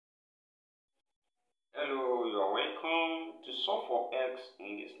Hello, you are welcome to solve for x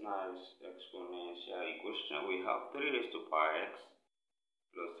in this nice exponential equation. We have 3 raised to power x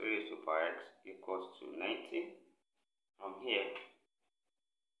plus 3 raised to power x equals to 90. From here,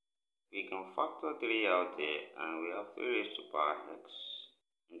 we can factor 3 out there and we have 3 raised to power x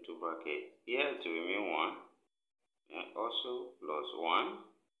into bracket. Here it will remain 1 and also plus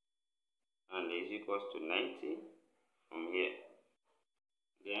 1 and is equals to 90 from here.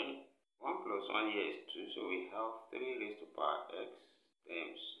 Then 1 plus 1 here is 2, so we have 3 raised to power x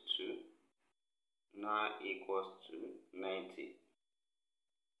times 2 now equals to 90.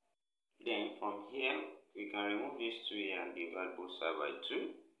 Then from here, we can remove this 2 here and divide both sides by 2.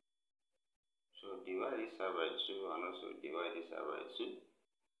 So divide this side by 2 and also divide this side by 2.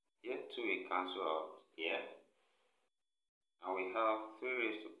 Here 2 will cancel out here. And we have 3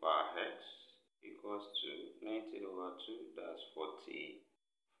 raised to power x equals to 90 over 2, that's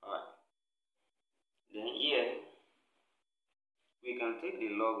 45. Then here, we can take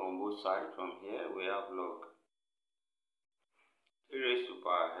the log on both sides. From here, we have log 3 raised to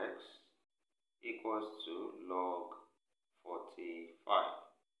power x equals to log 45.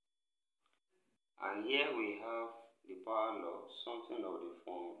 And here we have the power log, something of the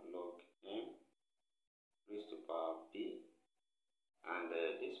form log m raised to power b. And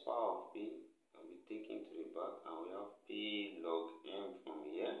this power of b can be taken to the back, and we have p log m from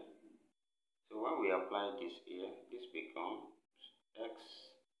here. So when we apply this here, this becomes x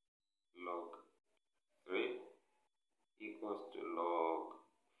log 3 equals to log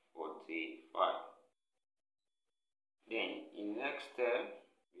 45. Then in next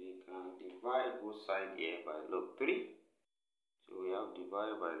step, we can divide both sides here by log 3. So we have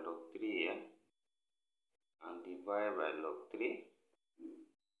divided by log 3 here and divide by log 3.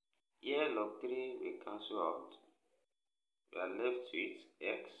 Here log 3 will cancel out. We are left with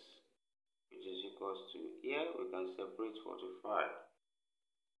x, which is equals to, here we can separate 45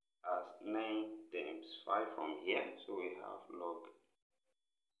 as 9 times 5 from here. So we have log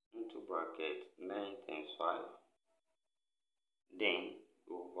into bracket 9 times 5. Then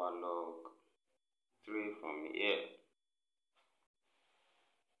over log 3 from here.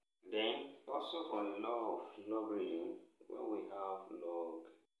 Then also for the law of logarithm, when we have log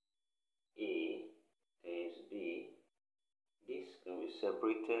a times b, this can be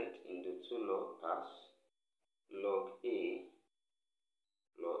separated into two log as log a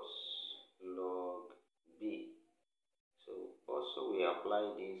plus log b. So also we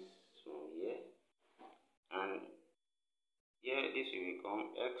apply this from here, and here this will become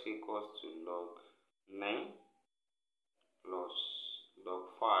x equals to log 9 plus log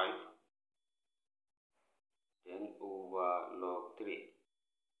 5 then over log 3.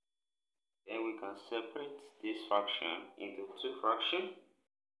 Then we can separate this fraction into two fractions,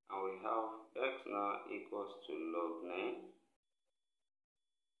 and we have x now equals to log 9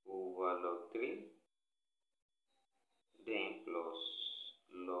 over log 3 then plus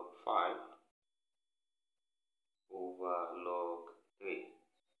log 5 over log 3.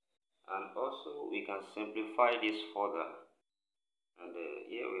 And also we can simplify this further, and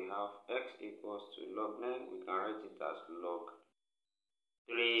here we have x equals to log 9. We can write it as log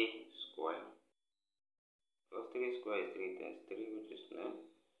 3 square, because 3 square is 3 times 3, which is 9.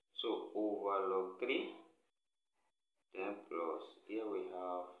 So over log 3 then plus, here we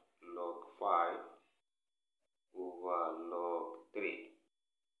have log 5 over log 3.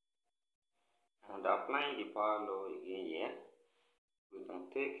 And applying the power law again here, we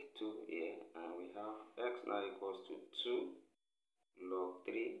can take 2 here, and we have x now equals to 2 log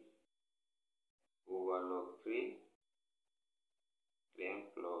 3 over log 3 then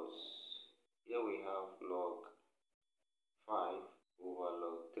plus, here we have log 5 over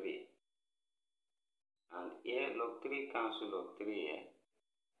log 3. And here log 3 cancel log 3 here,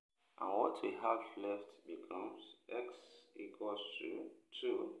 and what we have left becomes x equals to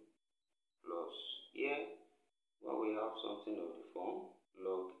 2 plus, here when we have something of the form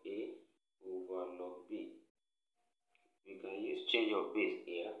log a over log b, we can use change of base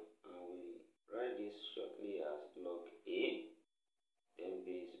here, and we write this shortly as log a then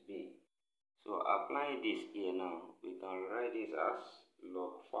base b. So applying this here now, we can write this as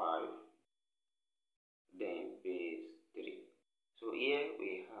log 5 then base 3. So here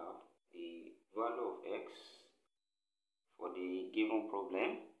we have the value of x for the given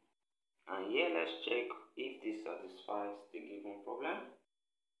problem, and here let's check if this satisfies the given problem.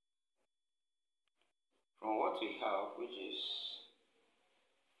 From what we have, which is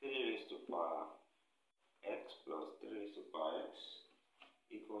 3 raised to power x plus 3 raised to power x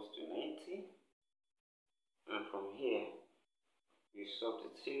equals to 90, and from here we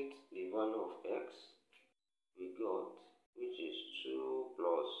substitute the value of x we got, which is 2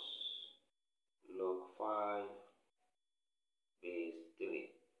 plus log 5 base 3.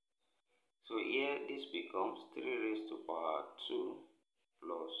 So here this becomes 3 raised to power 2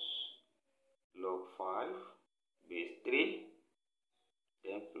 plus log 5 base 3.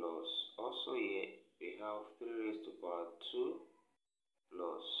 Then plus also here we have 3 raised to power 2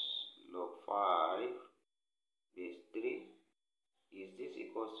 plus log 5 base 3. Is this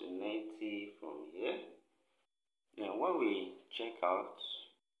equals to 90 from here? Then when we check out,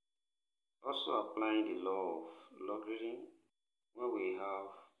 also applying the law of logarithm, when we have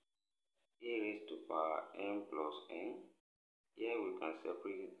a raised to power m plus n, here we can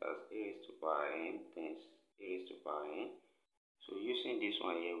separate it as a raised to power m times a raised to power n. So using this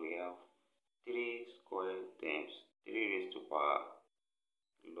one here, we have 3 squared times 3 raised to power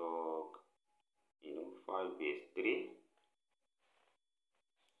log 5 base 3.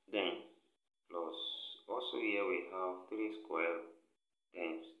 Then plus also here we have 3 squared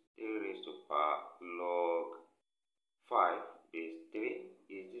times 3 raised to power log 5 base 3.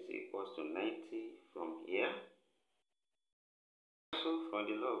 Is this equals to 90 from here? Also from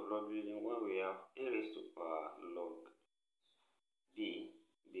the law of logarithm, when we have a raised to power log b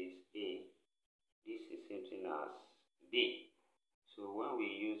base a, this is same thing as b. So when we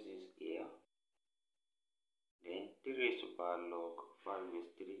use this here, then 3 raised to power log 5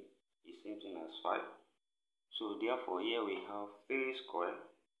 base 3 is same thing as 5. So therefore here we have 3 squared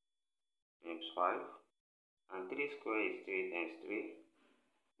times 5, and 3 squared is 3 times 3,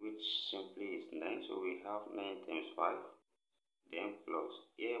 which simply is 9. So we have 9 times 5. Then plus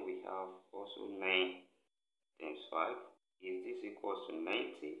here we have also 9 times 5. Is this equals to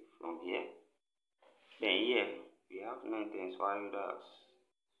 90 from here? Then here we have 9 times 5, that's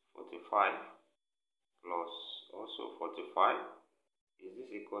 45, plus also 45. Is this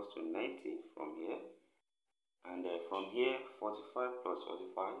equals to 90 from here? And from here, 45 plus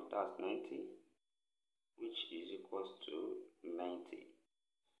 45, that's 90, which is equals to 90.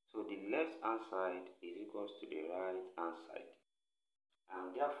 So the left hand side is equals to the right hand side.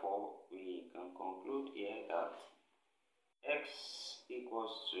 And therefore, we can conclude here that x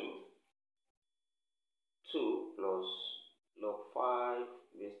equals to 2 plus log 5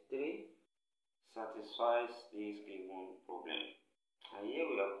 base 3 satisfies this given problem. And here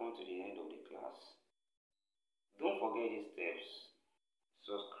we have come to the end of the class. Don't forget these steps.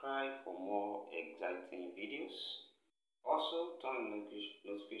 Subscribe for more exciting videos. Also, turn the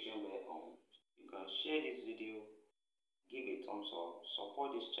notification bell on. You can share this video, give a thumbs up,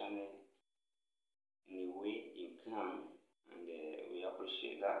 support this channel in a way you can, and we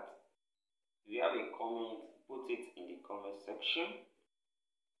appreciate that. If you have a comment, put it in the comment section.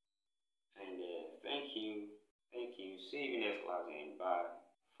 And thank you. See you next class and bye.